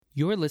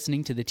You're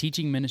listening to the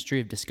teaching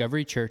ministry of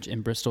Discovery Church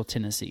in Bristol,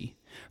 Tennessee.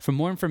 For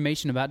more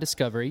information about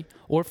Discovery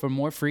or for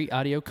more free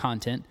audio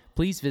content,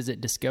 please visit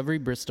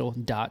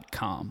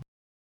discoverybristol.com.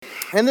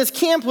 And this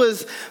camp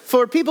was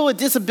for people with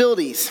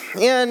disabilities.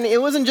 And it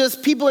wasn't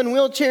just people in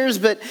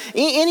wheelchairs, but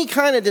any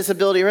kind of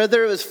disability,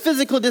 whether it was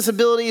physical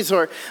disabilities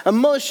or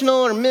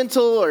emotional or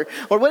mental or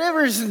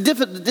whatever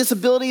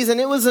disabilities.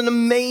 And it was an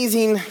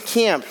amazing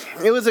camp.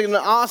 It was an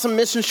awesome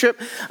mission trip.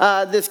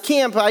 This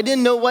camp, I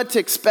didn't know what to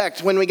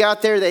expect. When we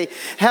got there, they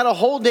had a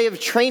whole day of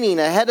training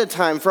ahead of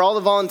time for all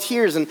the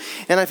volunteers. And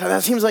I thought,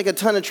 that seems like a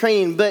ton of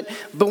training, but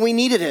we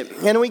needed it.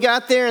 And we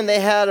got there and they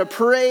had a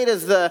parade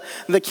as the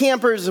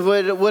campers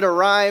would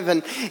arrive.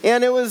 And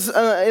it was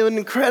an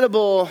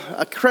incredible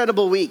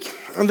week.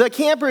 The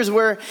campers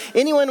were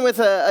anyone with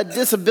a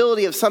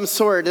disability of some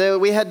sort.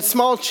 We had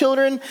small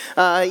children,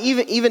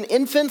 even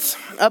infants,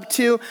 up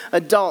to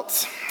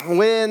adults.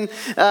 When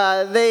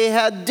they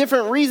had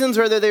different reasons,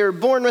 whether they were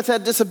born with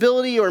that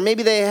disability or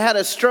maybe they had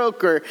a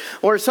stroke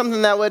or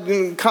something that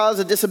would cause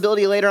a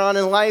disability later on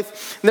in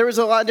life. There was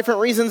a lot of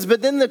different reasons.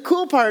 But then the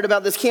cool part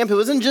about this camp, it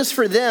wasn't just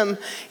for them,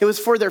 it was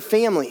for their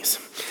families.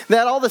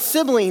 That all the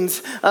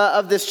siblings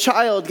of this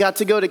child got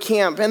to go to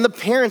camp, and the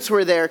parents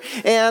were there,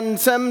 and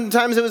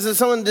sometimes it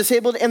was someone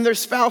disabled and their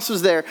spouse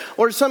was there,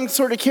 or some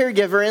sort of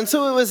caregiver, and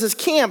so it was this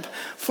camp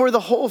for the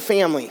whole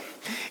family.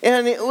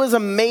 And it was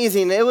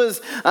amazing. It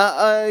was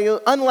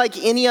unlike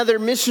any other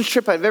mission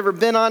trip I've ever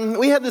been on.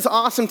 We had this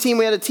awesome team.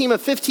 We had a team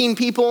of 15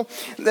 people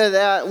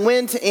that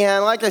went.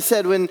 And like I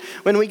said, when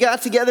we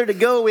got together to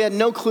go, we had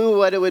no clue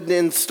what it would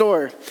in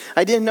store.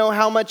 I didn't know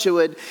how much it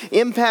would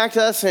impact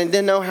us, and I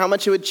didn't know how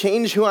much it would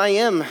change who I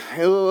am,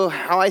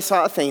 how I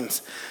saw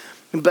things.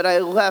 But I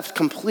left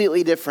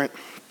completely different.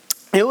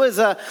 It was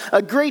a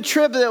great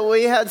trip that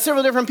we had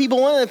several different people.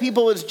 One of the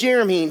people was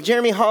Jeremy.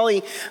 Jeremy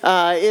Hawley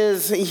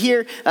is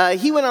here.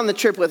 He went on the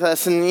trip with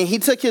us, and he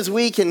took his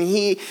week, and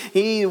we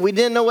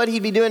didn't know what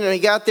he'd be doing, and he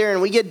got there,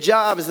 and we get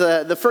jobs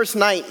the first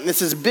night.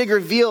 This is a big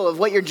reveal of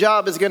what your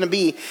job is going to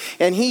be.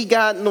 And he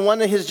got, one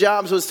of his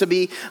jobs was to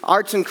be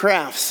arts and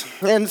crafts.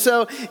 And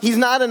so he's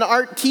not an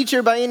art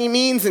teacher by any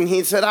means, and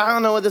he said, I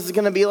don't know what this is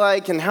going to be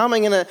like, and how am I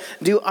going to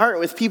do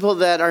art with people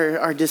that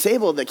are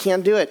disabled, that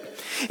can't do it?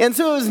 And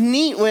so it was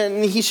neat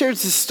when he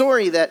shares his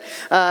story that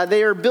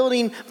they are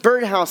building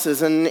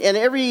birdhouses, and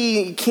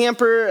every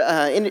camper,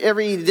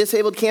 every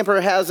disabled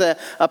camper has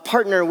a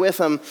partner with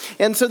them.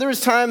 And so there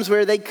was times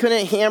where they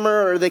couldn't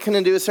hammer or they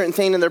couldn't do a certain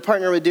thing, and their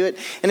partner would do it.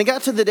 And it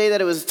got to the day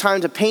that it was time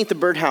to paint the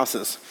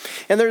birdhouses.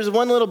 And there was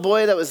one little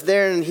boy that was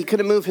there, and he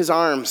couldn't move his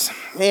arms.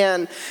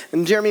 And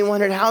Jeremy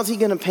wondered, how's he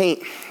going to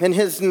paint? And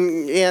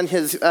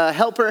his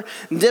helper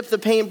dipped the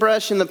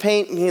paintbrush in the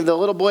paint. The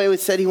little boy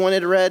said he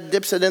wanted red,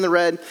 dips it in the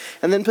red,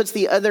 and then puts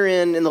the other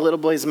end in the little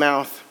boy's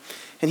mouth.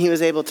 And he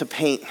was able to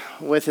paint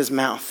with his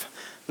mouth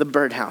the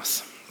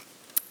birdhouse.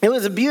 It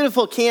was a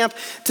beautiful camp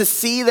to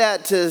see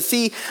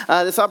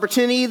this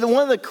opportunity.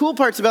 One of the cool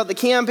parts about the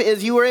camp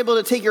is you were able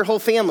to take your whole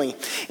family.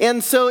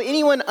 And so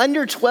anyone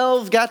under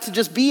 12 got to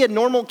just be a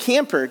normal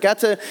camper, got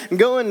to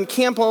go and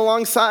camp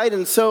alongside.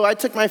 And so I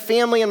took my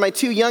family, and my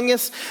two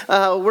youngest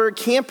were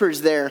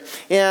campers there.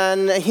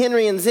 And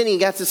Henry and Zinni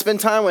got to spend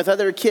time with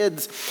other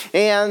kids.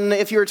 And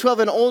if you were 12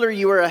 and older,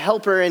 you were a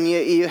helper, and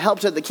you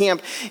helped at the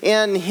camp.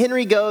 And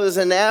Henry goes,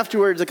 and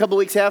afterwards, a couple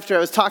weeks after, I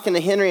was talking to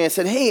Henry. I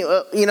said, hey,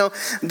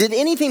 did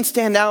anything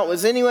stand out?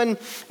 Was anyone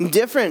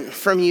different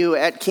from you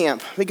at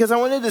camp? Because I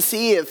wanted to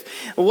see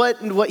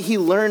what he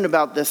learned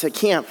about this at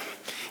camp.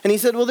 And he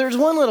said, well, there's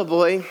one little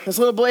boy. This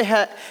little boy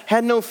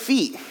had no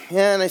feet.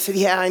 And I said,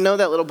 yeah, I know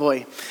that little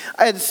boy.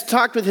 I had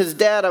talked with his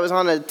dad. I was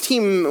on a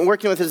team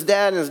working with his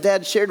dad, and his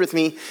dad shared with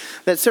me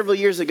that several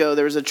years ago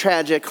there was a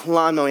tragic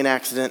lawn mowing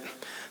accident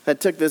that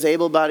took this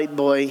able-bodied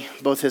boy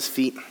both his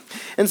feet.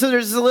 And so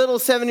there's a little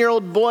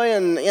 7-year-old boy,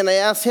 and I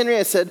asked Henry,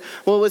 I said,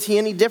 well, was he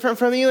any different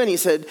from you? And he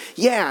said,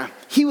 yeah,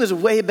 he was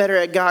way better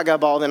at gaga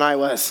ball than I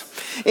was.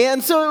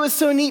 And so it was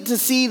so neat to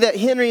see that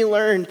Henry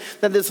learned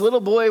that this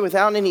little boy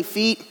without any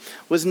feet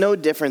was no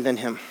different than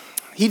him.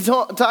 He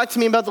talked to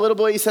me about the little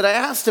boy. He said, I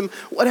asked him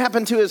what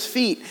happened to his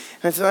feet.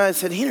 And I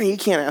said, Henry, you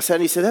can't ask that.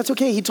 And he said, that's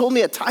okay. He told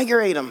me a tiger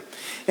ate him.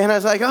 And I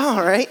was like, oh,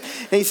 all right.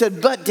 And he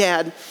said, but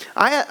Dad,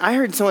 I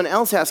heard someone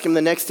else ask him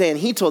the next day, and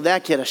he told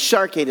that kid a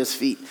shark ate his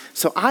feet.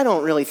 So I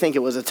don't really think it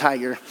was a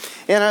tiger.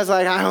 And I was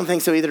like, I don't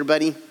think so either,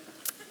 buddy.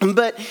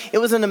 But it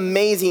was an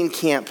amazing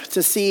camp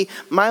to see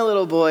my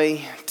little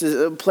boy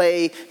to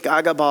play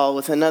gaga ball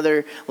with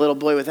another little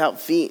boy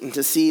without feet, and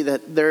to see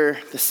that they're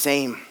the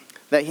same,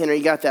 that Henry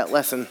got that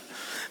lesson.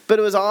 But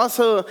it was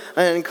also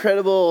an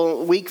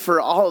incredible week for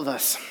all of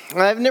us.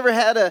 I've never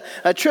had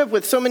a trip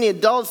with so many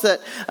adults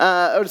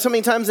or so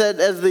many times that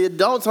as the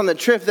adults on the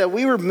trip that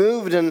we were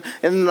moved and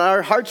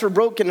our hearts were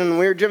broken and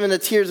we were driven to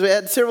tears. We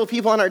had several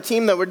people on our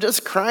team that were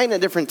just crying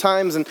at different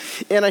times.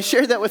 And I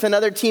shared that with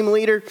another team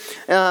leader.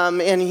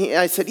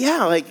 I said,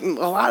 yeah, like a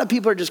lot of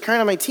people are just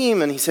crying on my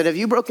team. And he said, have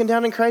you broken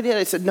down and cried yet?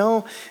 I said,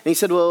 no. And he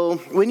said, well,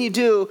 when you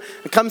do,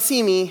 come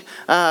see me.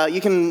 You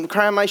can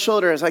cry on my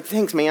shoulder. I was like,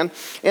 thanks, man.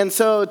 And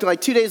so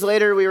like 2 days days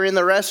later, we were in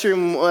the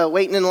restroom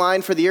waiting in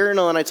line for the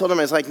urinal, and I told him,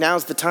 I was like,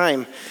 now's the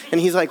time.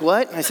 And he's like,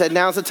 what? I said,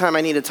 now's the time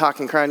I need to talk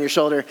and cry on your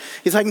shoulder.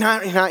 He's like,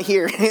 not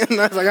here. And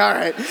I was like, all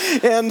right.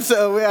 And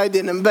so I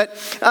didn't. But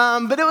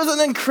it was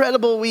an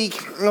incredible week,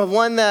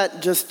 one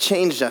that just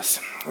changed us.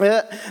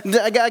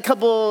 I got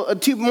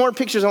two more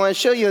pictures I want to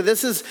show you.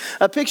 This is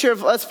a picture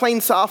of us playing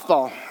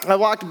softball. I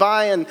walked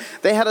by and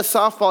they had a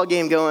softball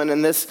game going,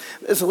 and this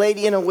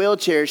lady in a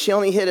wheelchair, she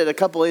only hit it a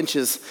couple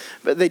inches,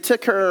 but they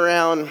took her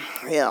around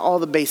all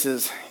the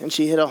bases, and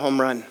she hit a home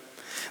run.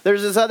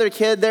 There's this other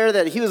kid there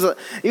that he was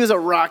a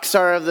rock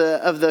star of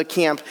the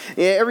camp.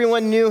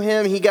 Everyone knew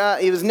him.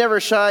 He was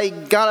never shy. He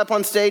got up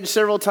on stage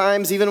several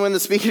times, even when the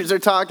speakers are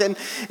talking,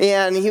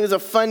 and he was a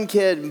fun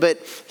kid, but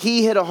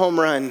he hit a home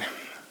run.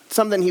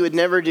 Something he would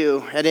never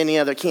do at any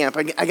other camp.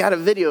 I got a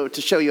video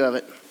to show you of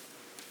it.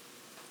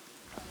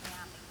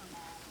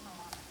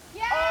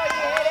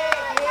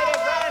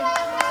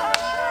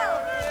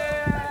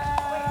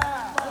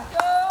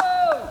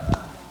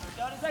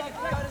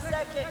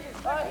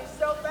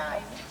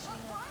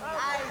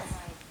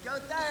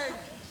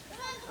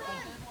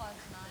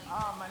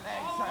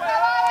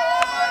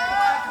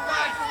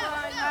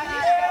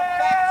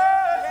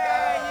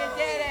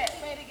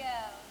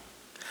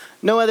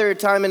 No other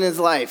time in his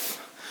life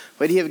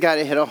would he have got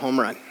to hit a home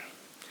run.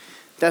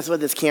 That's what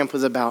this camp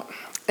was about.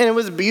 And it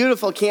was a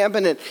beautiful camp,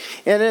 and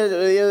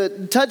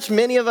it touched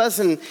many of us,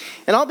 and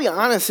I'll be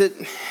honest,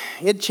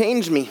 it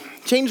changed me,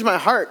 changed my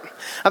heart.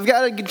 I've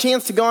got a good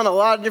chance to go on a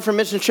lot of different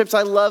mission trips.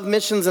 I love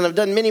missions, and I've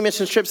done many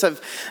mission trips.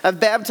 I've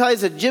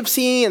baptized a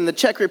gypsy in the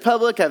Czech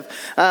Republic. I've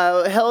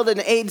held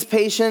an AIDS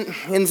patient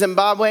in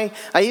Zimbabwe.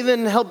 I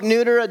even helped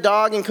neuter a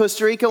dog in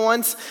Costa Rica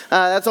once.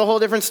 That's a whole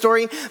different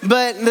story.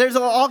 But there's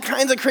all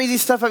kinds of crazy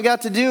stuff I've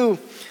got to do.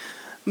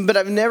 But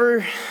I've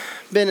never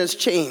been as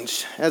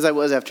changed as I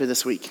was after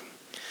this week.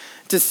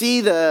 To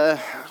see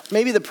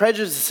maybe the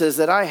prejudices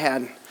that I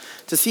had,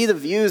 to see the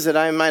views that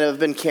I might have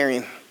been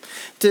carrying,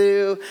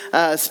 to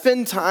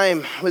spend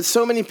time with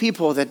so many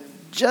people that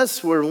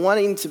just were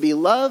wanting to be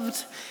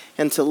loved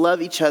and to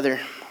love each other,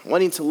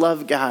 wanting to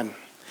love God.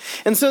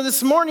 And so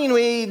this morning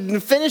we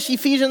finished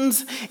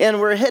Ephesians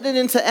and we're headed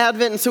into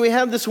Advent. And so we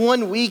have this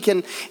 1 week,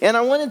 and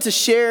I wanted to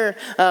share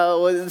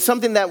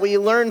something that we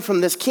learned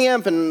from this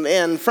camp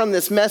and from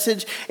this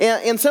message,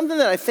 and something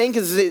that I think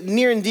is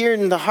near and dear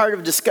in the heart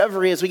of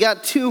Discovery. Is we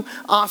got 2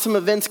 awesome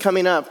events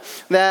coming up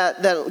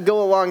that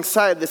go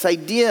alongside this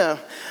idea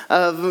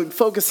of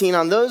focusing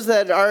on those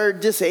that are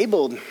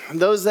disabled,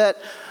 those that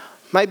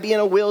might be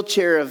in a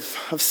wheelchair of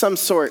some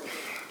sort,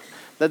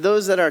 that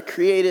those that are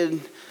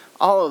created,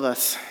 all of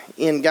us,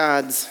 in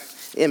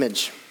God's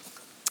image.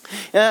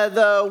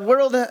 The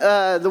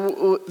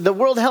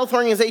World Health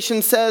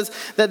Organization says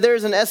that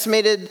there's an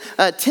estimated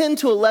 10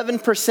 to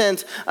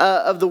 11%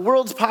 of the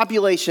world's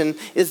population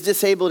is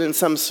disabled in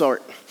some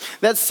sort.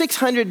 That's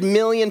 600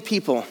 million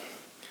people.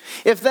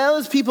 If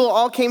those people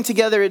all came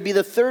together, it'd be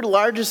the 3rd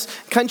largest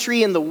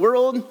country in the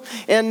world,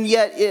 and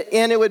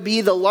it would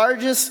be the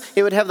largest.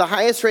 It would have the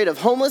highest rate of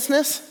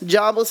homelessness,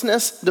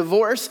 joblessness,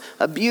 divorce,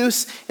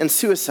 abuse, and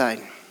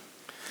suicide.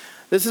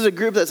 This is a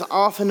group that's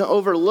often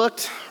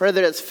overlooked,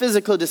 whether it's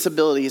physical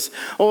disabilities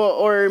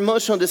or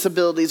emotional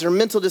disabilities or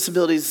mental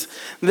disabilities.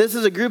 This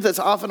is a group that's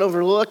often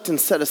overlooked and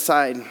set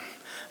aside.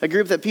 A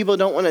group that people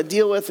don't want to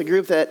deal with, a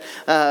group that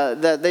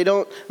they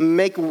don't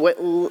make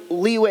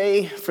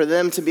leeway for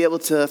them to be able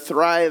to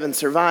thrive and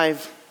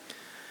survive,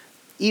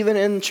 even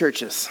in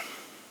churches.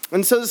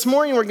 And so this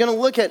morning we're going to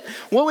look at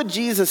what would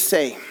Jesus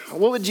say?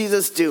 What would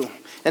Jesus do?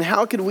 And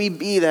how could we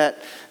be that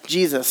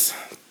Jesus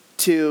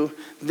to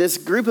this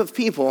group of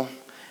people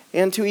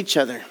and to each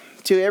other,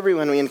 to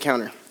everyone we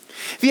encounter?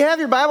 If you have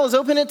your Bibles,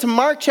 open it to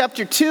Mark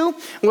chapter 2.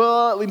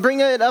 We bring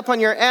it up on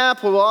your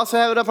app. We'll also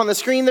have it up on the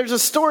screen. There's a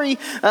story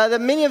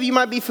that many of you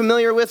might be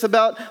familiar with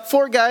about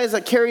 4 guys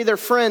that carry their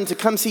friend to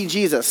come see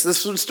Jesus. This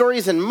story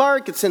is in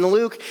Mark. It's in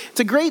Luke. It's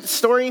a great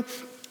story.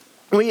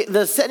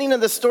 The setting of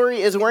the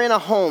story is we're in a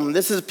home.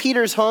 This is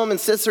Peter's home in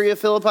Caesarea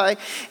Philippi,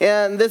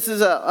 and this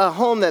is a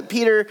home that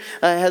Peter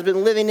has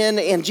been living in,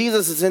 and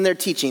Jesus is in there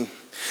teaching.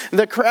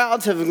 The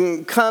crowds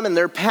have come and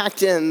they're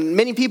packed in.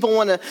 Many people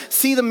want to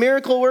see the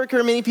miracle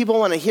worker. Many people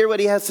want to hear what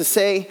he has to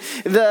say.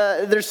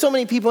 There's so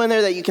many people in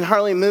there that you can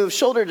hardly move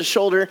shoulder to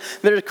shoulder.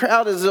 The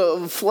crowd is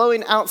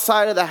flowing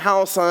outside of the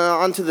house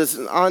onto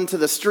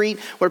the street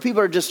where people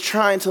are just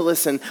trying to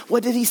listen.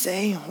 What did he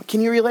say? Can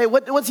you relay?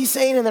 What's he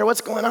saying in there? What's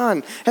going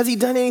on? Has he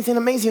done anything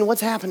amazing? What's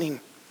happening?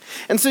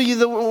 And so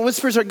the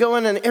whispers are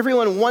going, and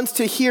everyone wants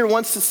to hear,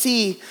 wants to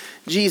see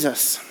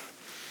Jesus.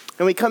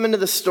 And we come into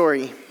the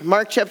story.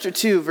 Mark chapter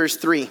 2, verse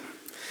 3.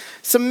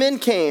 Some men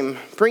came,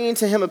 bringing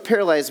to him a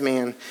paralyzed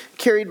man,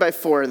 carried by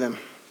 4 of them.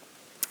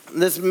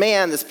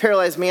 This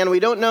paralyzed man, we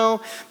don't know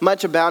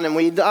much about him.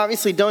 We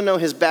obviously don't know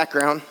his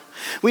background.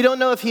 We don't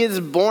know if he is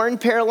born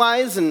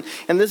paralyzed, and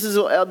this is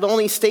the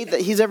only state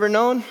that he's ever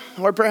known.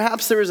 Or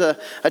perhaps there was a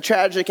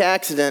tragic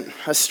accident,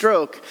 a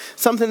stroke,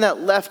 something that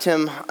left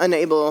him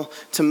unable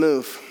to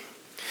move.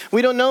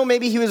 We don't know,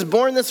 maybe he was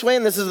born this way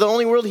and this is the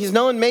only world he's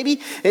known.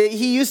 Maybe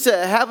he used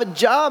to have a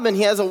job and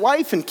he has a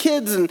wife and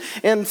kids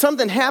and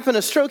something happened,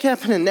 a stroke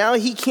happened, and now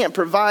he can't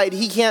provide.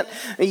 He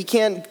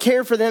can't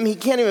care for them. He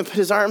can't even put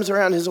his arms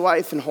around his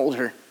wife and hold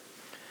her.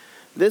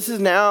 This is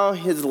now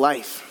his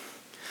life.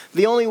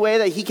 The only way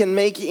that he can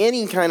make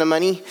any kind of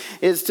money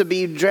is to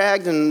be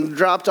dragged and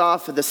dropped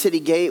off at the city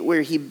gate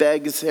where he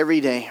begs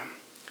every day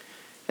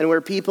and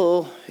where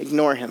people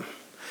ignore him.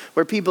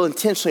 Where people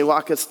intentionally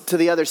walk us to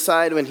the other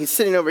side when he's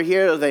sitting over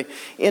here, or they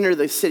enter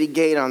the city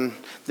gate on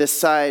this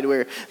side,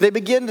 where they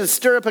begin to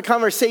stir up a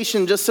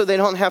conversation just so they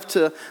don't have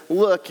to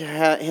look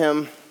at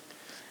him.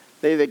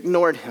 They've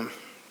ignored him.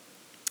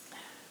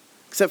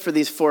 Except for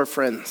these 4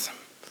 friends.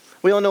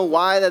 We don't know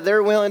why that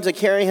they're willing to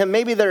carry him.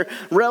 Maybe they're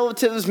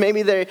relatives,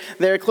 maybe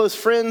they're close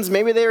friends,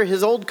 maybe they're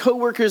his old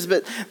co-workers,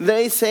 but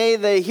they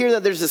hear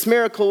that there's this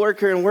miracle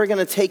worker and we're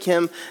going to take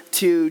him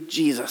to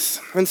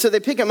Jesus. And so they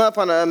pick him up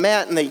on a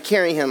mat and they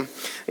carry him,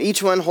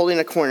 each one holding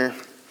a corner.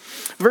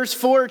 Verse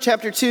 4,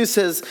 chapter 2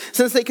 says,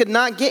 since they could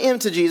not get him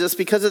to Jesus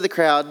because of the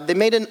crowd, they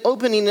made an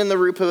opening in the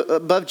roof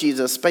above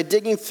Jesus by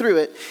digging through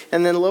it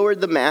and then lowered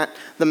the mat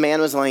the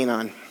man was laying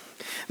on.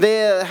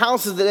 The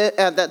houses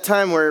at that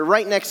time were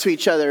right next to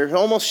each other,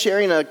 almost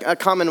sharing a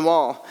common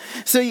wall.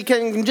 So you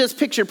can just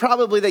picture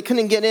probably they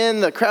couldn't get in.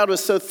 The crowd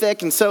was so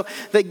thick. And so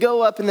they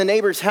go up in the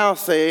neighbor's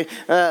house. They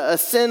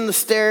ascend the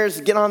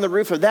stairs, get on the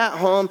roof of that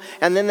home,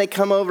 and then they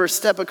come over,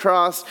 step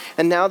across,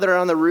 and now they're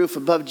on the roof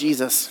above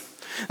Jesus.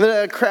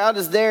 The crowd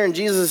is there, and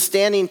Jesus is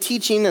standing,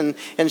 teaching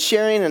and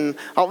sharing, and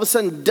all of a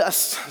sudden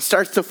dust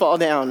starts to fall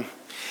down.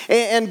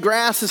 And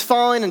grass is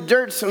falling and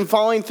dirt's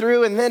falling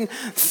through, and then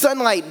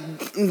sunlight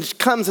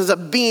comes as a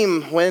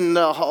beam when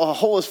a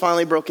hole is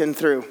finally broken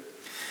through.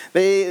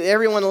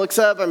 Everyone looks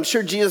up. I'm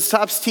sure Jesus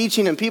stops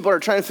teaching and people are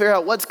trying to figure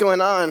out what's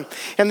going on.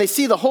 And they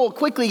see the hole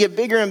quickly get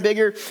bigger and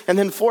bigger, and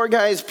then 4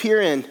 guys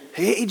peer in.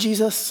 Hey,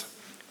 Jesus,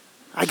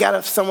 I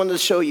got someone to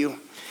show you.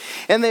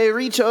 And they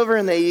reach over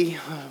and they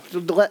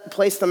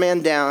place the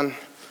man down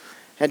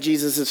at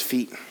Jesus'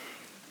 feet.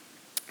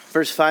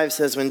 Verse 5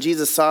 says, when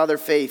Jesus saw their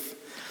faith,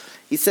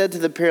 he said to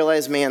the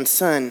paralyzed man,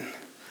 son,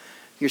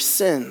 your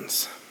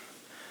sins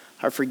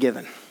are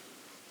forgiven.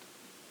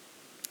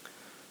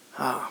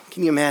 Oh,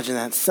 can you imagine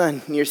that?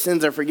 Son, your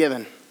sins are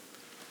forgiven.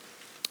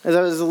 As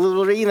I was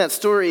reading that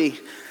story,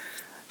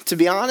 to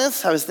be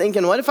honest, I was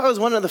thinking, what if I was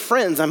one of the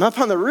friends? I'm up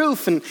on the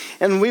roof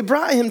and we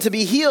brought him to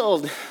be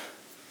healed.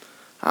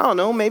 I don't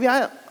know, maybe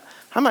I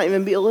might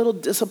even be a little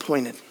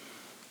disappointed.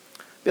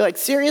 Be like,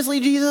 seriously,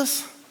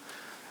 Jesus?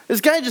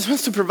 This guy just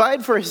wants to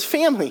provide for his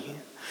family.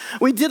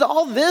 We did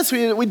all this.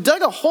 We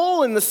dug a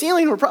hole in the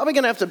ceiling. We're probably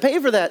going to have to pay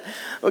for that.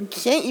 Well,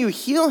 can't you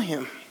heal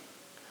him?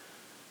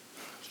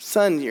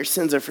 Son, your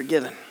sins are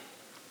forgiven.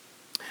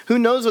 Who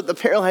knows what the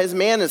paralyzed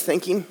man is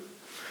thinking?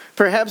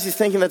 Perhaps he's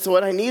thinking that's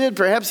what I needed.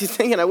 Perhaps he's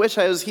thinking I wish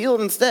I was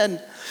healed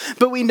instead.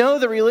 But we know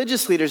the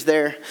religious leaders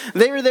there.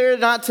 They were there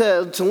not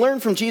to learn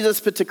from Jesus,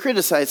 but to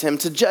criticize him,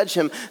 to judge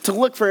him, to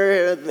look for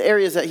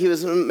areas that he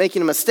was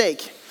making a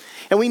mistake.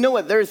 And we know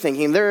what they're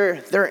thinking.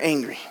 They're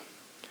angry.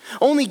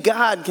 Only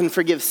God can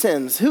forgive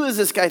sins. Who does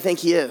this guy think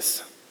he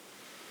is?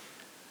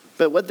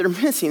 But what they're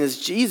missing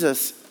is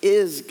Jesus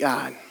is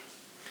God.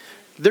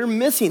 They're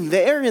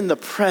in the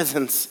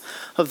presence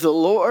of the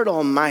Lord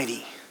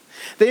Almighty.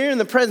 They're in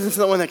the presence of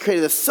the one that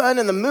created the sun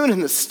and the moon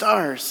and the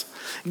stars.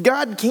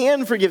 God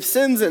can forgive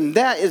sins, and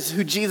that is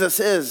who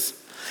Jesus is.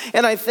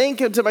 And I think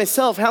to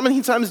myself, how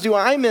many times do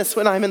I miss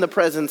when I'm in the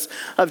presence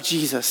of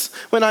Jesus,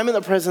 when I'm in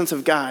the presence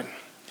of God?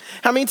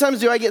 How many times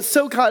do I get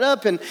so caught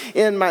up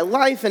in my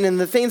life and in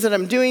the things that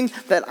I'm doing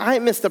that I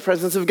miss the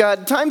presence of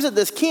God? Times at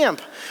this camp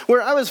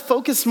where I was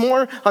focused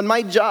more on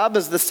my job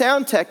as the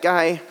sound tech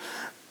guy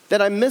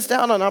that I missed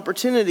out on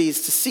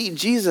opportunities to see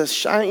Jesus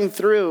shining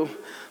through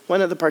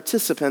one of the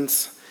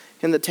participants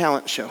in the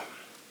talent show.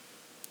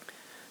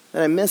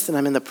 That I missed and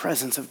I'm in the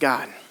presence of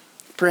God.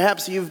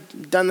 Perhaps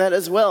you've done that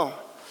as well.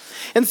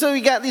 And so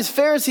you got these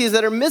Pharisees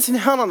that are missing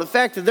out on the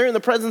fact that they're in the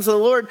presence of the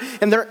Lord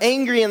and they're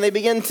angry and they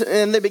begin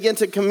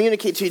to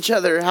communicate to each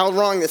other how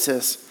wrong this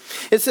is.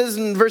 It says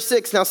in verse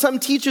 6, now some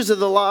teachers of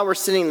the law were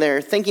sitting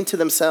there thinking to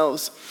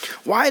themselves,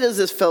 why does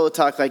this fellow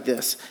talk like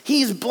this?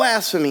 He's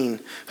blaspheming.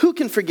 Who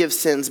can forgive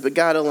sins but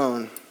God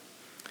alone?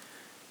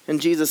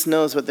 And Jesus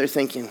knows what they're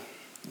thinking.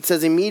 It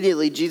says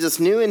immediately Jesus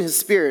knew in his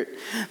spirit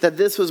that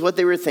this was what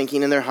they were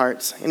thinking in their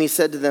hearts. And he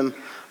said to them,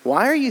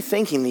 why are you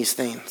thinking these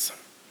things?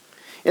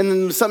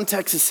 In some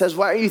texts it says,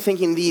 why are you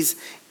thinking these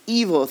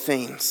evil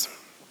things?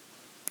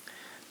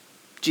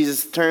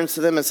 Jesus turns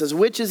to them and says,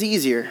 which is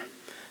easier?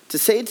 To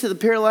say to the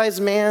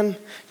paralyzed man,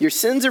 your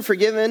sins are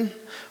forgiven,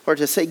 or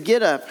to say,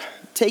 get up,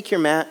 take your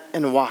mat,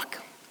 and walk?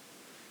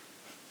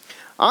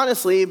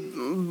 Honestly,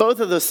 both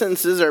of those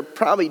sentences are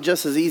probably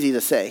just as easy to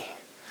say.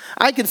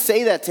 I could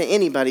say that to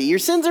anybody. Your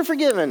sins are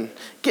forgiven.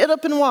 Get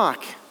up and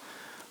walk.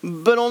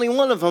 But only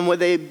one of them would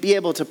they be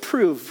able to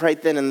prove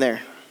right then and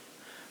there.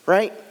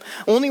 Right?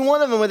 Only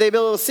one of them would they be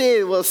able to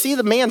say, well, see,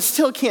 the man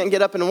still can't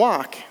get up and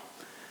walk.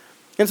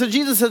 And so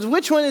Jesus says,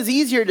 which one is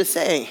easier to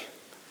say?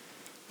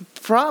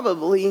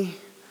 Probably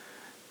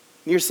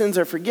your sins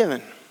are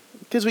forgiven.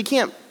 Because we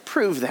can't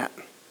prove that.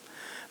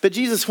 But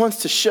Jesus wants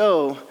to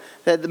show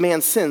that the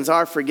man's sins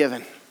are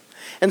forgiven.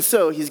 And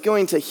so he's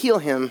going to heal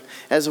him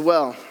as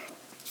well.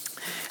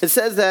 It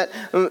says that,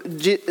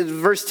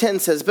 verse 10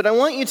 says, "But I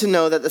want you to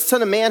know that the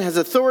Son of Man has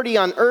authority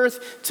on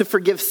earth to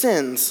forgive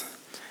sins."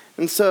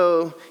 And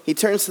so he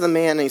turns to the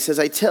man and he says,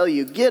 "I tell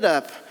you, get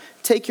up,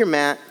 take your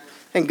mat,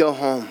 and go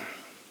home."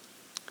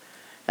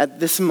 At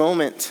this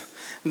moment,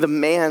 the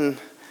man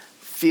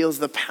feels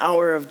the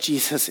power of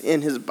Jesus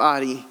in his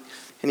body,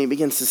 and he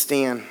begins to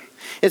stand.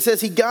 It says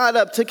he got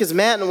up, took his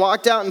mat, and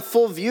walked out in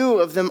full view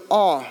of them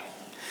all.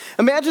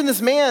 Imagine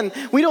this man,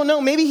 we don't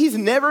know, maybe he's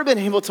never been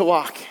able to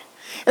walk.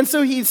 And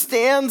so he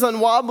stands on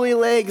wobbly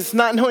legs,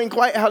 not knowing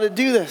quite how to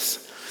do this.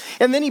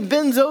 And then he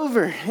bends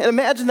over, and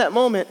imagine that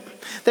moment,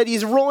 that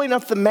he's rolling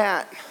up the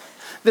mat,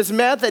 this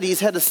mat that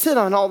he's had to sit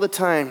on all the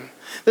time.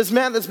 This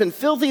mat that's been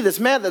filthy, this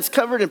mat that's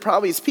covered in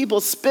probably his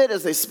people's spit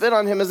as they spit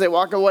on him as they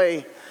walk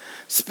away,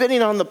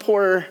 spitting on the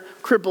poor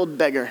crippled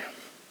beggar.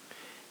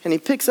 And he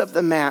picks up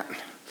the mat,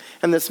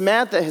 and this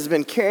mat that has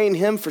been carrying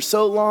him for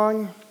so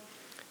long,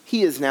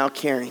 he is now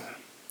carrying.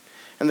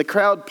 And the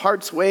crowd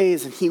parts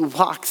ways, and he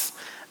walks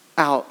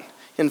out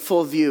in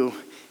full view,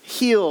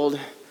 healed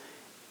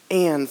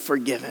and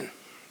forgiven.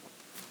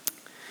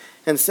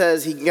 And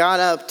says he got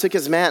up, took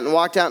his mat, and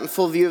walked out in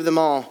full view of them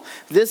all.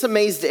 This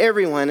amazed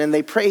everyone, and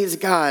they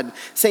praised God,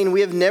 saying, "We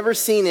have never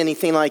seen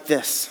anything like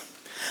this."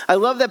 I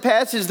love that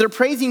passage. They're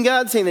praising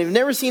God, saying they've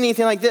never seen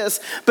anything like this,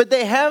 but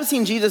they have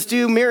seen Jesus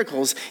do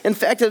miracles. In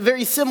fact, a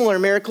very similar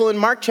miracle in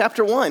Mark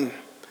chapter 1.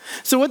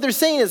 So what they're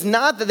saying is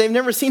not that they've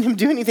never seen him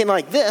do anything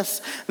like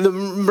this,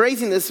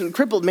 raising this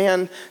crippled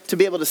man to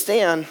be able to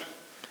stand.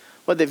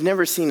 What they've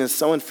never seen is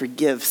someone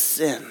forgive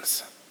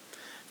sins,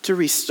 to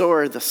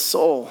restore the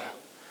soul,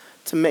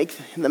 to make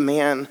the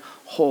man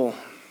whole.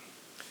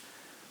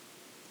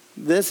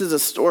 This is a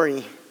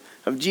story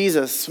of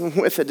Jesus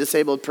with a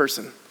disabled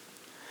person.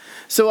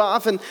 So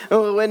often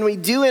when we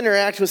do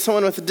interact with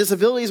someone with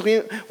disabilities,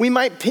 we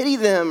might pity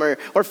them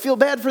or feel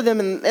bad for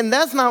them, and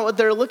that's not what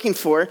they're looking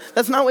for.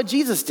 That's not what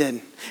Jesus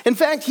did. In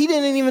fact, he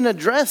didn't even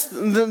address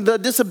the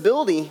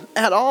disability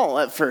at all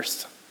at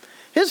first.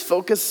 His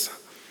focus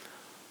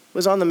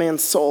was on the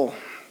man's soul.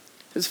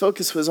 His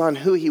focus was on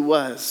who he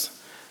was.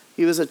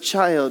 He was a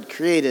child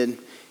created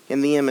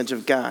in the image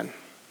of God.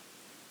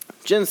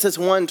 Genesis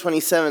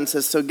 1:27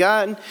 says, "So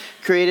God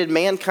created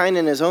mankind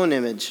in his own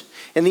image.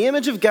 In the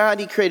image of God,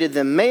 he created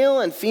them. Male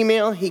and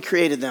female, he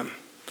created them."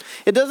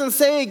 It doesn't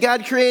say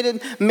God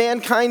created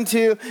mankind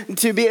to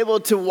be able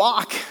to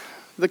walk.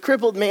 The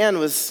crippled man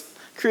was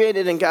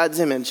created in God's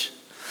image.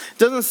 It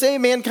doesn't say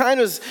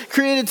mankind was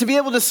created to be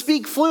able to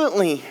speak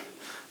fluently.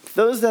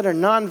 Those that are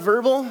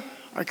nonverbal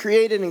are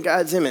created in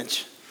God's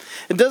image.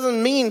 It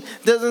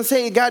doesn't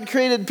say God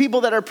created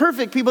people that are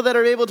perfect, people that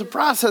are able to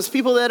process,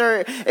 people that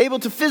are able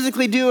to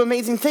physically do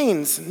amazing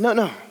things.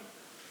 No.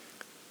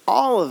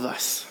 All of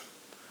us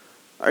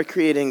are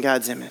created in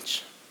God's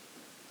image.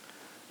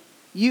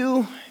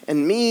 You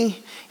and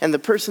me and the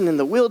person in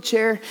the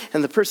wheelchair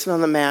and the person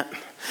on the mat.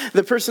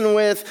 The person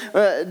with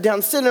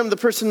Down syndrome, the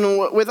person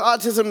with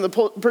autism, the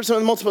person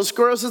with multiple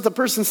sclerosis, the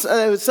person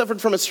who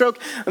suffered from a stroke,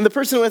 and the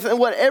person with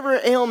whatever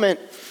ailment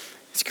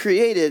is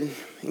created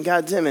in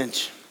God's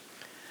image,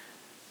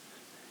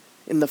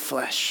 in the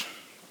flesh.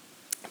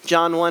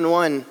 John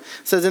 1:1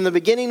 says, "In the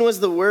beginning was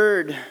the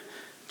Word,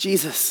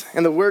 Jesus,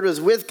 and the Word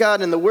was with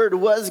God, and the Word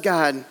was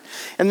God."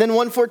 And then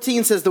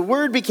 1:14 says, "The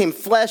Word became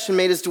flesh and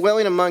made his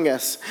dwelling among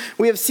us.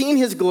 We have seen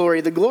his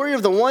glory, the glory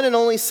of the one and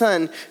only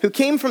Son, who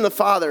came from the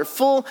Father,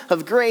 full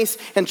of grace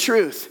and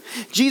truth."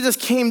 Jesus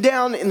came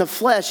down in the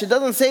flesh. It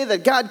doesn't say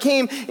that God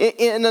came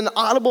in an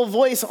audible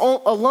voice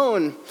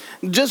alone,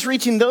 just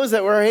reaching those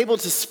that were able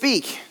to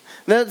speak.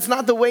 That's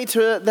not the way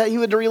that he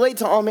would relate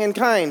to all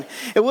mankind.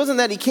 It wasn't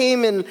that he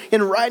came in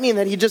writing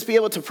that he'd just be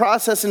able to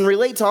process and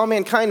relate to all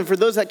mankind and for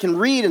those that can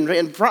read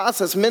and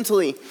process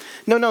mentally.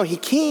 No, he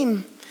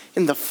came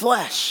in the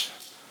flesh.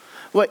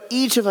 What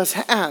each of us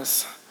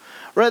has.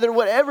 Rather,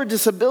 whatever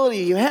disability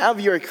you have,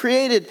 you are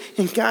created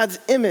in God's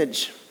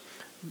image.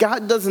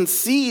 God doesn't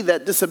see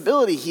that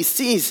disability. He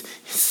sees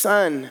his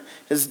son,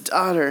 his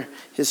daughter,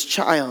 his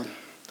child.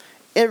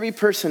 Every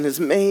person is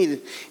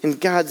made in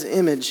God's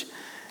image,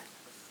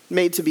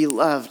 made to be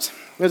loved.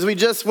 As we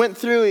just went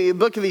through the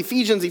book of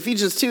Ephesians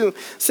 2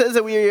 says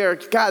that we are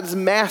God's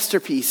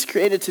masterpiece,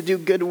 created to do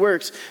good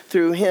works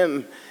through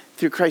him,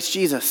 through Christ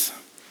Jesus.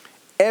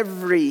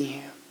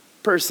 Every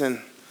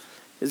person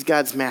is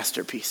God's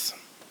masterpiece,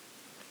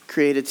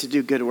 created to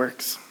do good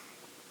works.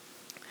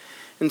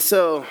 And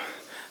so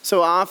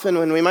often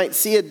when we might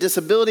see a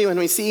disability, when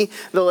we see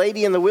the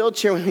lady in the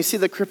wheelchair, when we see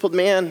the crippled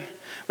man,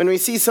 when we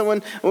see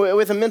someone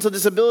with a mental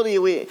disability,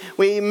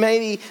 we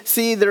maybe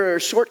see their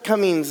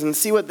shortcomings and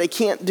see what they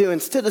can't do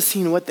instead of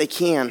seeing what they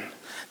can.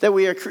 that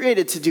we are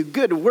created to do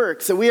good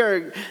works, that we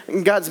are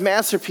God's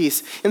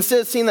masterpiece. Instead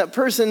of seeing that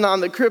person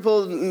on the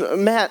crippled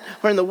mat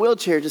or in the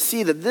wheelchair, to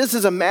see that this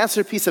is a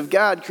masterpiece of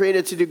God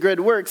created to do good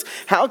works,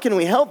 how can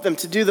we help them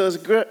to do those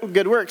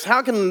good works?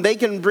 How can they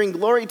bring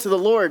glory to the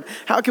Lord?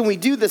 How can we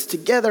do this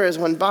together as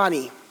one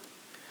body?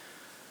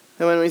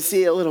 And when we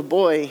see a little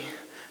boy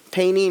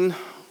painting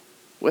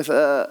with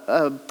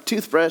a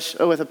toothbrush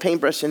or with a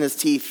paintbrush in his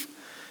teeth,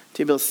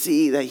 to be able to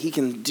see that he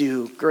can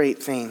do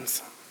great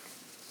things.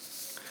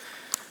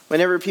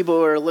 Whenever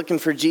people are looking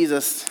for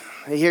Jesus,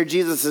 they hear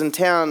Jesus is in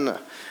town, a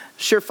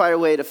surefire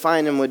way to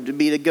find him would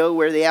be to go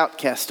where the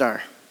outcasts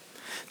are.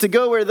 To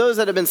go where those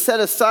that have been set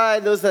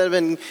aside, those that have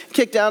been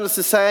kicked out of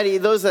society,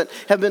 those that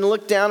have been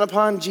looked down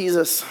upon,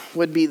 Jesus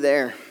would be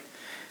there.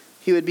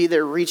 He would be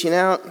there reaching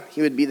out.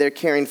 He would be there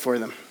caring for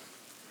them.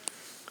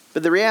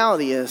 But the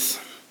reality is,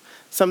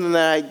 something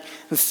that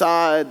I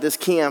saw at this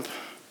camp,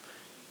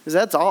 is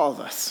that's all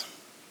of us.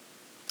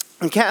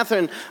 And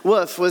Catherine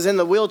Wolf was in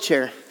the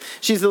wheelchair.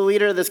 She's the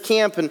leader of this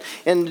camp,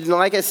 and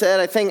like I said,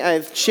 I think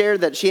I've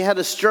shared that she had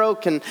a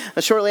stroke, and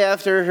shortly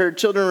after her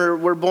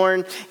children were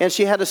born, and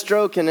she had a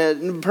stroke, and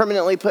it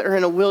permanently put her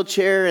in a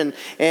wheelchair,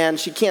 and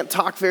she can't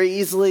talk very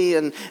easily,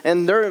 and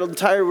their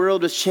entire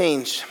world was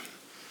changed.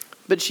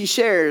 But she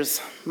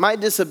shares, my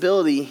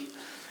disability,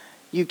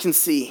 you can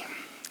see.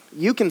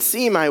 You can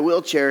see my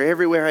wheelchair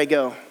everywhere I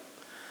go.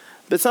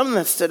 But something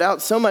that stood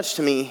out so much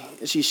to me,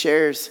 she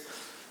shares,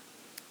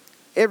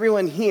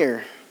 everyone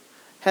here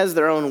has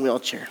their own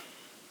wheelchair.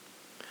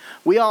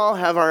 We all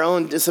have our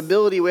own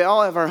disability. We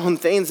all have our own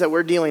things that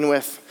we're dealing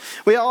with.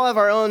 We all have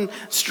our own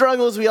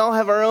struggles. We all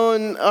have our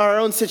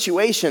own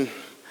situation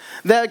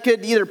that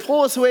could either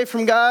pull us away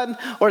from God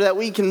or that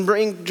we can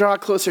draw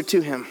closer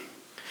to him.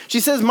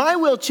 She says, my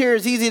wheelchair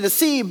is easy to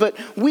see, but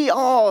we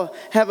all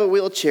have a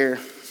wheelchair.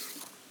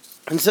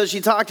 And so she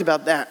talked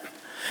about that.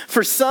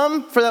 For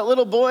that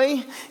little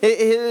boy,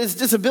 his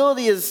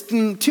disability is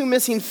 2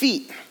 missing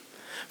feet.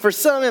 For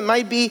some, it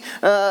might be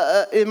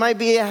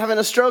having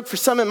a stroke. For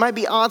some, it might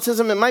be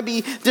autism. It might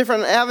be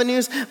different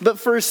avenues. But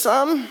for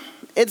some,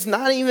 it's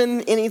not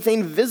even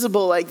anything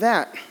visible like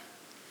that.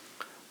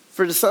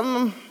 For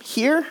some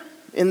here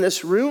in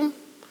this room,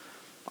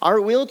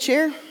 our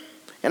wheelchair,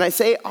 and I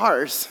say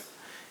ours,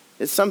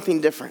 is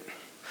something different.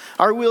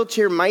 Our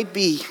wheelchair might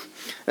be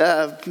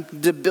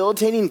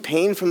debilitating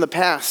pain from the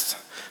past,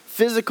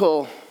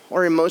 physical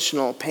or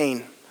emotional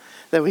pain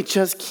that we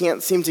just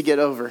can't seem to get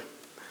over.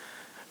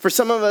 For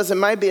some of us, it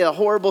might be a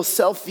horrible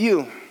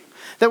self-view,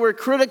 that we're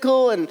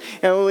critical and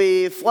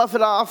we fluff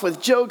it off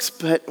with jokes,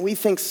 but we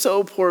think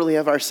so poorly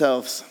of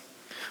ourselves.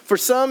 For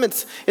some,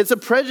 it's a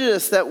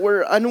prejudice that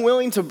we're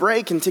unwilling to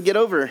break and to get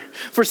over.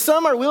 For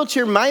some, our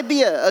wheelchair might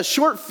be a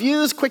short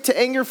fuse, quick to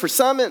anger. For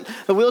some,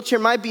 the wheelchair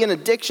might be an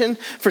addiction.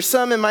 For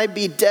some, it might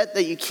be debt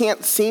that you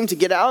can't seem to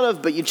get out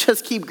of, but you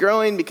just keep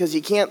growing because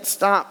you can't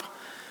stop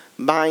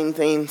buying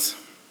things.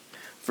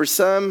 For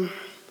some,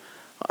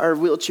 our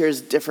wheelchair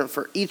is different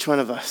for each one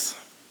of us.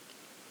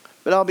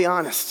 But I'll be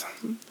honest,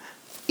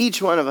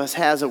 each one of us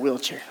has a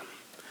wheelchair.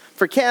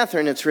 For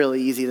Catherine, it's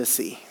really easy to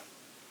see.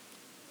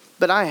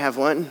 But I have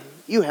one,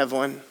 you have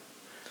one.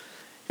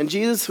 And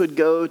Jesus would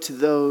go to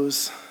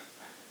those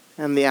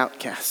and the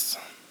outcasts,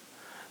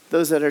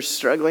 those that are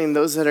struggling,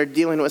 those that are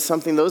dealing with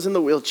something, those in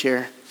the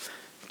wheelchair.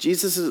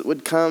 Jesus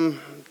would come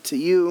to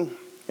you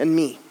and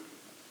me.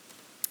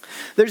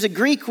 There's a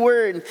Greek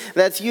word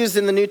that's used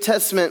in the New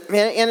Testament,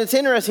 and it's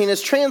interesting.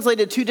 It's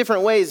translated 2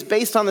 different ways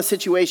based on the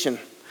situation.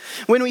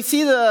 When we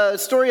see the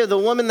story of the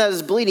woman that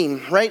is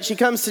bleeding, right? She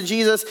comes to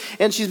Jesus,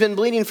 and she's been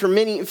bleeding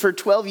for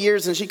 12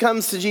 years, and she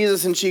comes to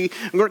Jesus, and she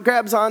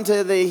grabs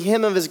onto the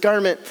hem of his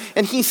garment,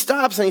 and he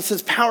stops, and he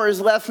says, power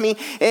has left me,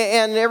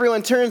 and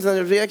everyone turns, and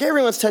they'll be like,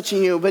 everyone's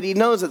touching you, but he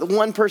knows that the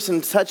one person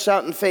touched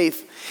out in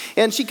faith,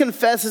 and she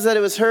confesses that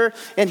it was her,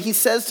 and he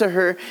says to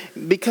her,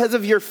 because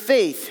of your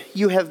faith,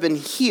 you have been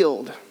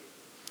healed.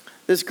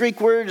 This Greek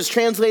word is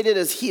translated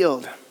as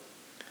healed.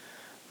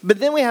 But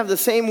then we have the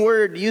same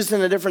word used in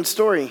a different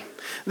story.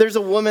 There's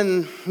a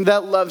woman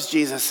that loves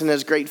Jesus and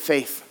has great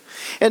faith.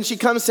 And she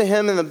comes to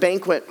him in the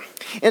banquet.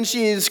 And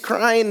she's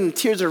crying and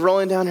tears are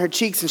rolling down her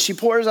cheeks. And she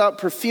pours out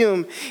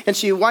perfume. And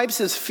she wipes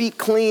his feet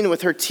clean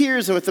with her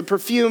tears. And with the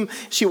perfume,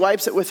 she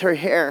wipes it with her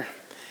hair.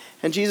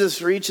 And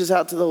Jesus reaches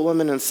out to the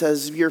woman and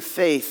says, your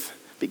faith,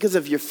 because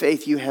of your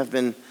faith, you have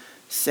been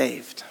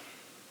saved.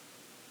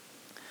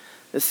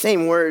 The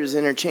same word is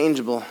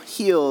interchangeable,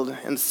 healed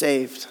and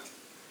saved.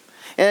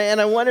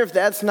 And I wonder if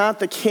that's not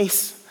the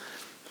case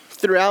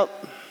throughout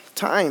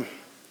time.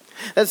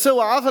 That so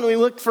often we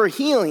look for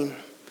healing.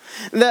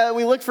 That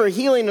we look for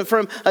healing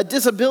from a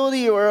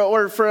disability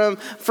or from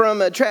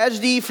a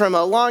tragedy, from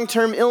a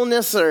long-term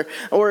illness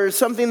or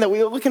something that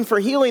we're looking for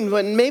healing,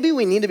 but maybe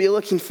we need to be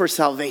looking for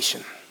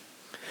salvation.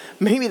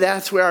 Maybe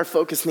that's where our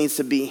focus needs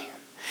to be,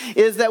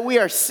 is that we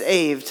are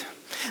saved.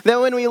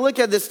 That when we look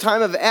at this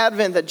time of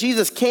Advent, that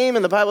Jesus came,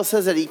 and the Bible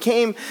says that he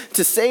came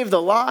to save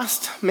the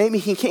lost, maybe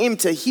he came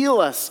to heal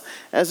us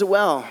as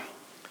well,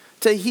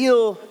 to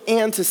heal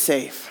and to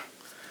save.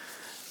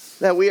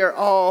 That we are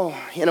all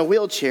in a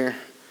wheelchair,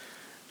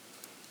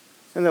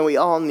 and that we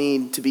all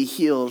need to be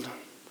healed.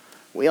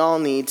 We all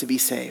need to be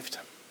saved.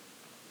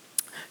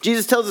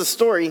 Jesus tells a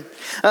story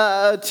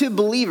to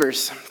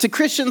believers, to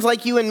Christians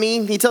like you and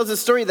me. He tells a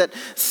story that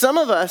some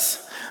of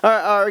us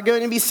are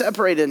going to be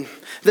separated,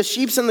 the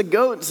sheep and the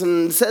goats,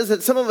 and says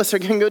that some of us are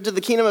going to go to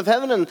the kingdom of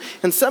heaven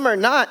and some are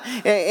not.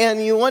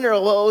 And you wonder,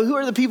 well, who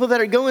are the people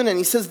that are going? And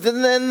he says,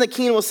 then the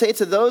king will say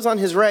to those on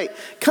his right,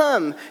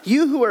 "Come,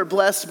 you who are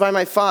blessed by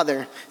my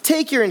Father,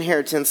 take your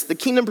inheritance, the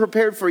kingdom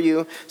prepared for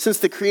you since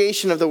the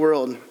creation of the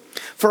world.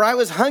 For I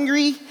was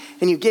hungry,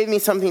 and you gave me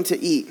something to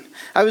eat.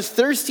 I was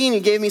thirsty, and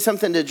you gave me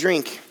something to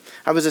drink.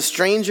 I was a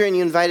stranger, and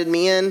you invited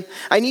me in.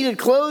 I needed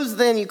clothes,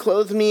 then you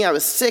clothed me. I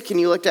was sick, and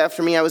you looked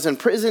after me. I was in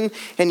prison,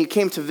 and you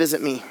came to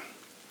visit me.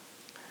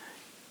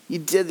 You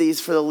did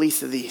these for the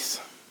least of these.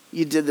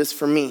 You did this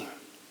for me."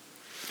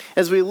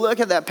 As we look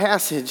at that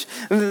passage,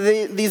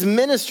 these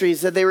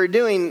ministries that they were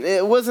doing,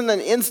 it wasn't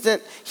an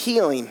instant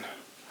healing,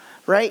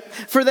 right?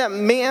 For that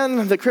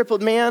man, the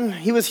crippled man,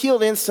 he was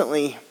healed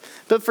instantly.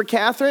 But for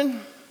Catherine,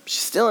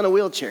 she's still in a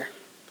wheelchair.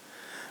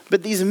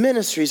 But these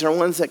ministries are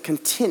ones that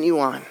continue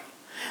on.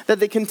 That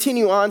they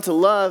continue on to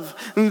love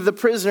the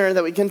prisoner,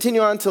 that we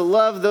continue on to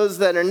love those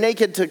that are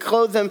naked, to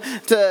clothe them,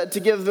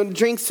 to give them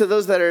drinks to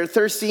those that are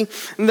thirsty.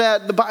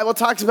 That the Bible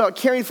talks about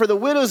caring for the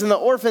widows and the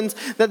orphans,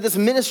 that this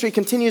ministry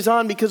continues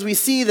on because we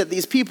see that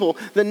these people,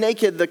 the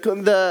naked,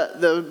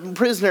 the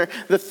prisoner,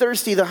 the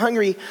thirsty, the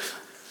hungry,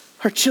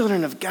 are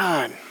children of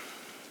God.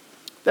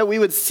 That we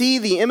would see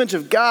the image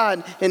of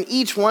God in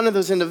each one of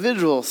those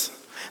individuals.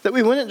 That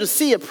we wouldn't just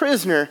see a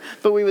prisoner,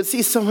 but we would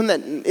see someone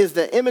that is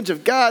the image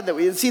of God, that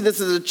we would see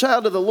this as a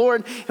child of the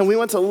Lord, and we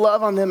want to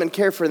love on them and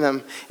care for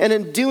them. And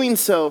in doing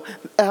so,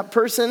 that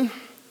person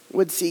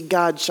would see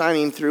God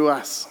shining through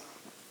us.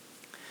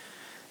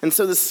 And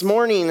so this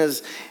morning,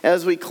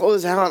 as we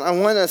close out, I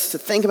want us to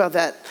think about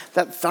that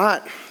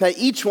thought, that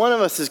each one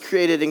of us is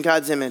created in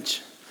God's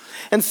image.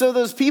 And so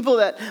those people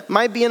that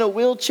might be in a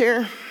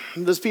wheelchair,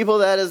 those people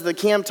that, as the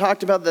camp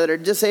talked about, that are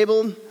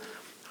disabled,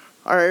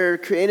 are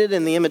created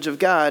in the image of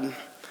God.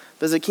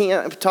 But as the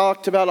camp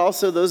talked about,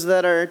 also those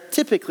that are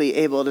typically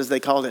abled, as they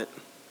called it,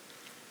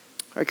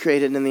 are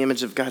created in the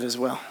image of God as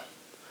well.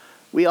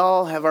 We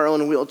all have our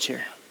own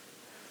wheelchair,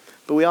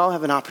 but we all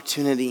have an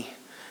opportunity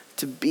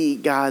to be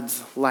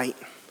God's light.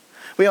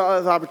 We all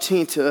have the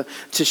opportunity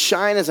to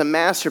shine as a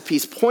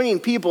masterpiece, pointing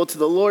people to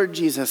the Lord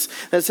Jesus.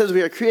 That says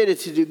we are created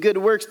to do good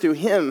works through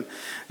him.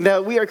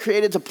 That we are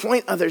created to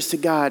point others to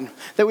God.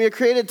 That we are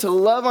created to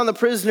love on the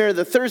prisoner,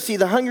 the thirsty,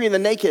 the hungry, and the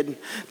naked.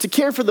 To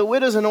care for the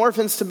widows and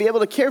orphans, to be able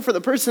to care for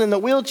the person in the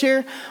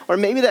wheelchair, or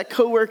maybe that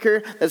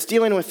coworker that's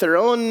dealing with their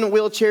own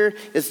wheelchair.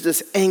 Is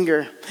this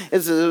anger.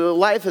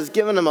 Life has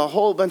given them a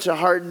whole bunch of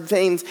hard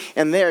things,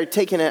 and they're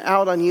taking it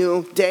out on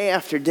you day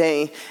after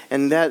day.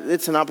 And that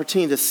it's an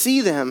opportunity to see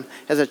them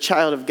as a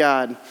child of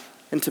God,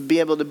 and to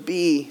be able to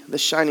be the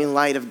shining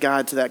light of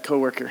God to that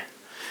coworker.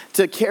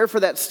 To care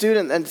for that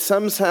student that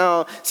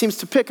somehow seems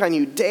to pick on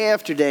you day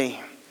after day.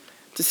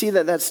 To see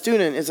that that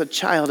student is a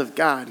child of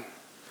God,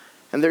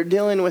 and they're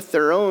dealing with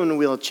their own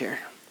wheelchair,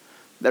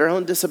 their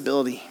own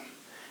disability,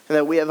 and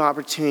that we have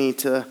opportunity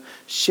to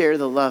share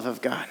the love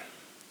of God.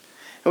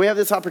 And we have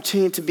this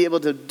opportunity to be able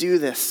to do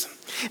this.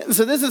 And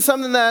so this is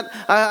something that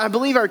I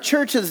believe our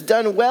church has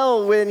done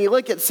well when you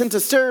look at Sent to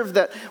Serve,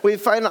 that we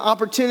find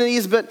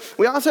opportunities, but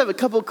we also have a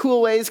couple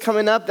cool ways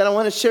coming up that I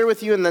want to share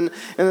with you, and then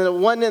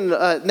one in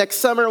next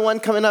summer,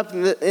 one coming up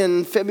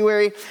in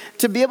February,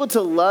 to be able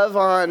to love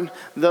on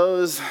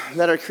those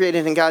that are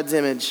created in God's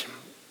image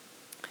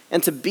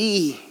and to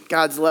be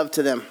God's love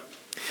to them.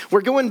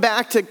 We're going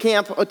back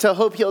to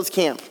Hope Hills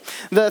Camp.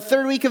 The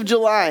third week of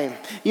July.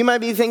 You might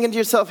be thinking to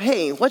yourself,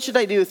 hey, what should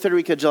I do the third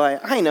week of July?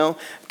 I know.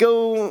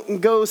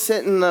 Go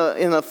sit in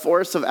the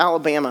forests of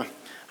Alabama,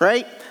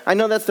 right? I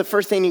know that's the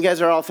first thing you guys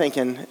are all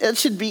thinking. It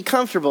should be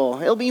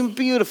comfortable. It'll be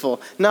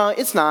beautiful. No,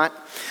 it's not.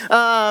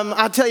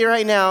 I'll tell you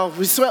right now,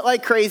 we sweat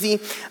like crazy.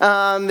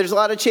 There's a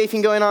lot of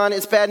chafing going on.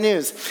 It's bad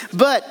news.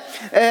 But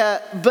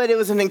it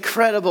was an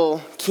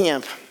incredible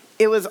camp.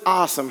 It was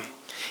awesome.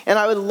 And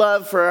I would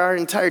love for our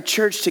entire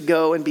church to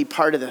go and be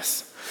part of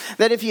this.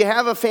 That if you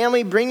have a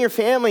family, bring your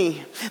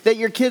family. That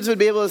your kids would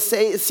be able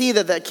to see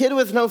that kid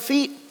with no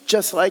feet,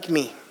 just like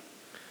me.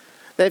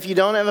 That if you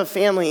don't have a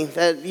family,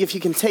 that if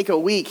you can take a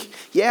week,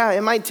 yeah,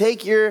 it might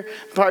take your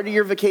part of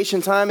your vacation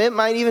time. It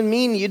might even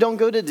mean you don't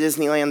go to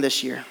Disneyland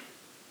this year.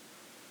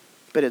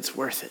 But it's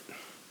worth it.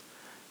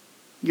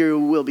 You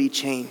will be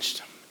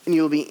changed. And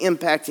you will be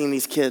impacting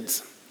these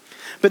kids.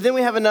 But then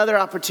we have another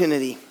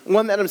opportunity,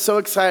 one that I'm so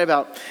excited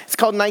about. It's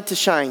called Night to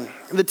Shine.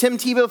 The Tim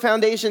Tebow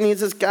Foundation,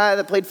 he's this guy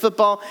that played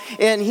football,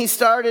 and he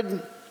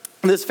started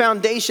this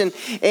foundation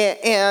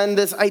and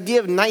this idea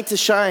of Night to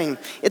Shine.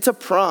 It's a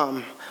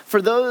prom for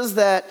those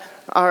that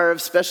are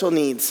of special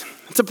needs.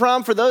 It's a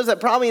prom for those that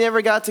probably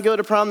never got to go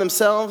to prom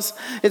themselves.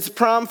 It's a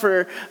prom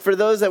for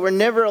those that were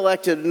never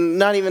elected,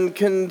 not even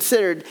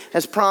considered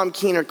as prom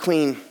king or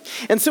queen.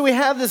 And so we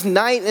have this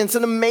night, and it's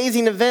an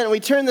amazing event. We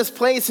turn this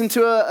place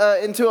into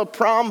a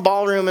prom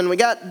ballroom, and we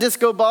got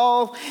disco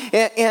ball,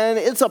 and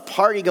it's a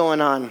party going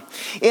on.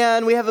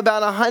 And we have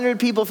about 100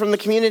 people from the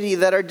community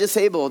that are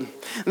disabled,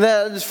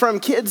 that is from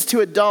kids to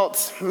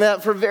adults,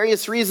 that for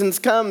various reasons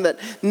come, that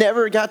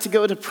never got to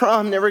go to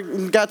prom, never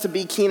got to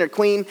be king or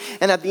queen.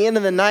 And at the end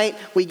of the night,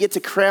 we get to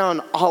crown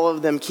all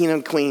of them king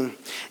and queen.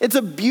 It's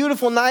a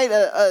beautiful night,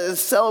 a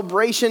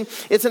celebration.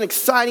 It's an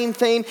exciting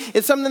thing.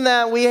 It's something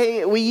that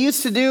we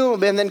used to do,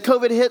 and then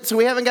COVID hit, so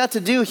we haven't got to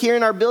do here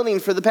in our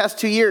building for the past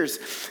 2 years.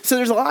 So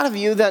there's a lot of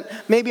you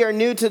that maybe are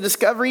new to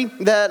Discovery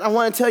that I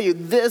want to tell you,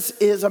 this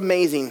is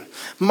amazing.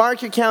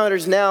 Mark your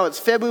calendars now. It's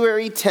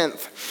February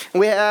 10th.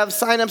 We have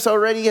signups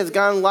already, has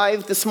gone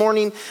live this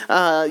morning.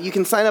 You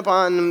can sign up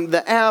on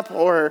the app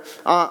or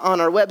on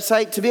our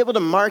website to be able to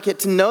mark it,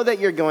 to know that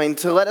you're going,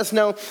 to let us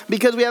know,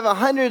 because we have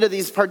 100 of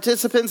these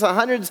participants,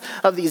 100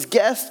 of these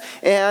guests,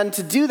 and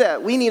to do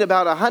that, we need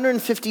about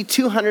 150,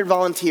 200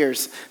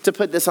 volunteers to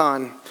put this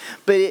on.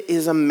 But it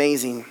is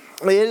amazing.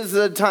 It is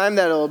a time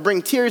that will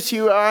bring tears to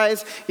your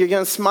eyes. You're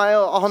going to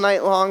smile all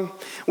night long.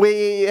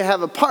 We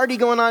have a party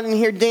going on in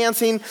here,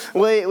 dancing.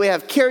 We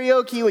have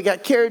karaoke. We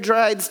got carriage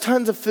rides,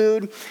 tons of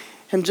food,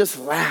 and just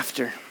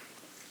laughter.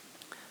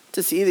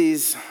 To see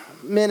these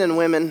men and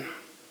women,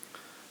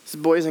 these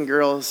boys and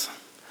girls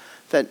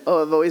that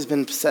have always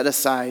been set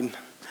aside,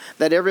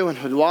 that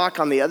everyone would walk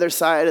on the other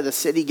side of the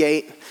city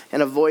gate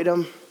and avoid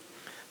them,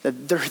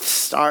 that they're the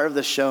star of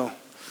the show.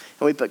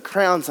 And we put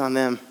crowns on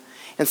them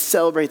and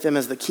celebrate them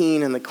as the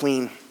king and the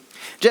queen.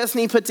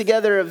 Jessney put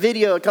together a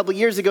video a couple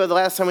years ago, the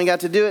last time we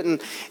got to do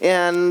it,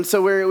 and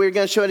so we're going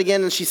to show it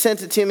again, and she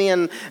sent it to me,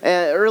 and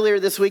earlier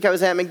this week I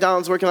was at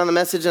McDonald's working on the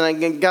message, and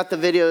I got the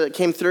video that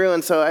came through,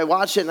 and so I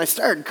watched it, and I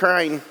started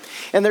crying.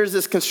 And there's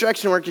this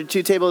construction worker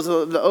 2 tables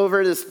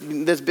over,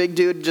 this big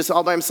dude just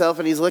all by himself,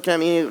 and he's looking at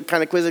me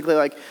kind of quizzically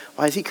like,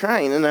 why is he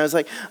crying? And I was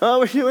like, oh,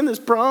 we're doing this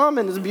prom,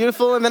 and it's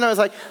beautiful. And then I was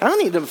like, I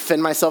don't need to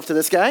defend myself to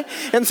this guy.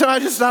 And so I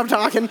just stopped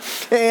talking.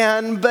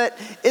 But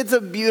it's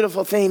a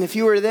beautiful thing. If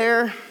you were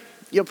there,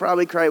 you'll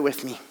probably cry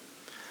with me,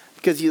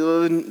 because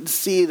you'll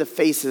see the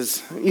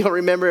faces. You'll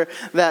remember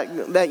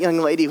that young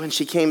lady when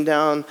she came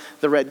down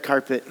the red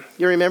carpet.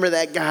 You'll remember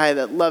that guy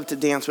that loved to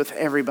dance with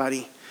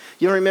everybody.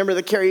 You'll remember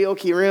the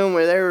karaoke room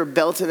where they were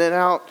belting it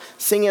out,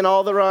 singing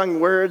all the wrong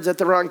words at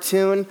the wrong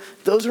tune.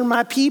 Those are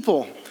my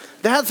people.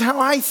 That's how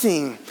I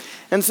sing.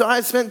 And so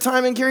I spent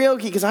time in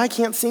karaoke because I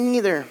can't sing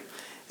either.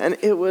 And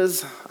it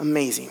was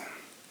amazing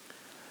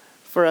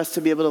for us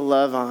to be able to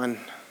love on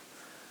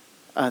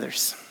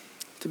others,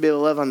 to be able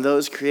to love on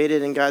those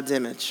created in God's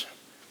image,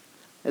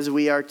 as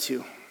we are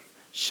too,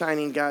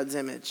 shining God's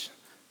image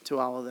to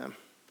all of them.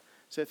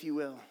 So if you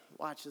will,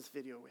 watch this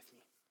video with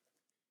me.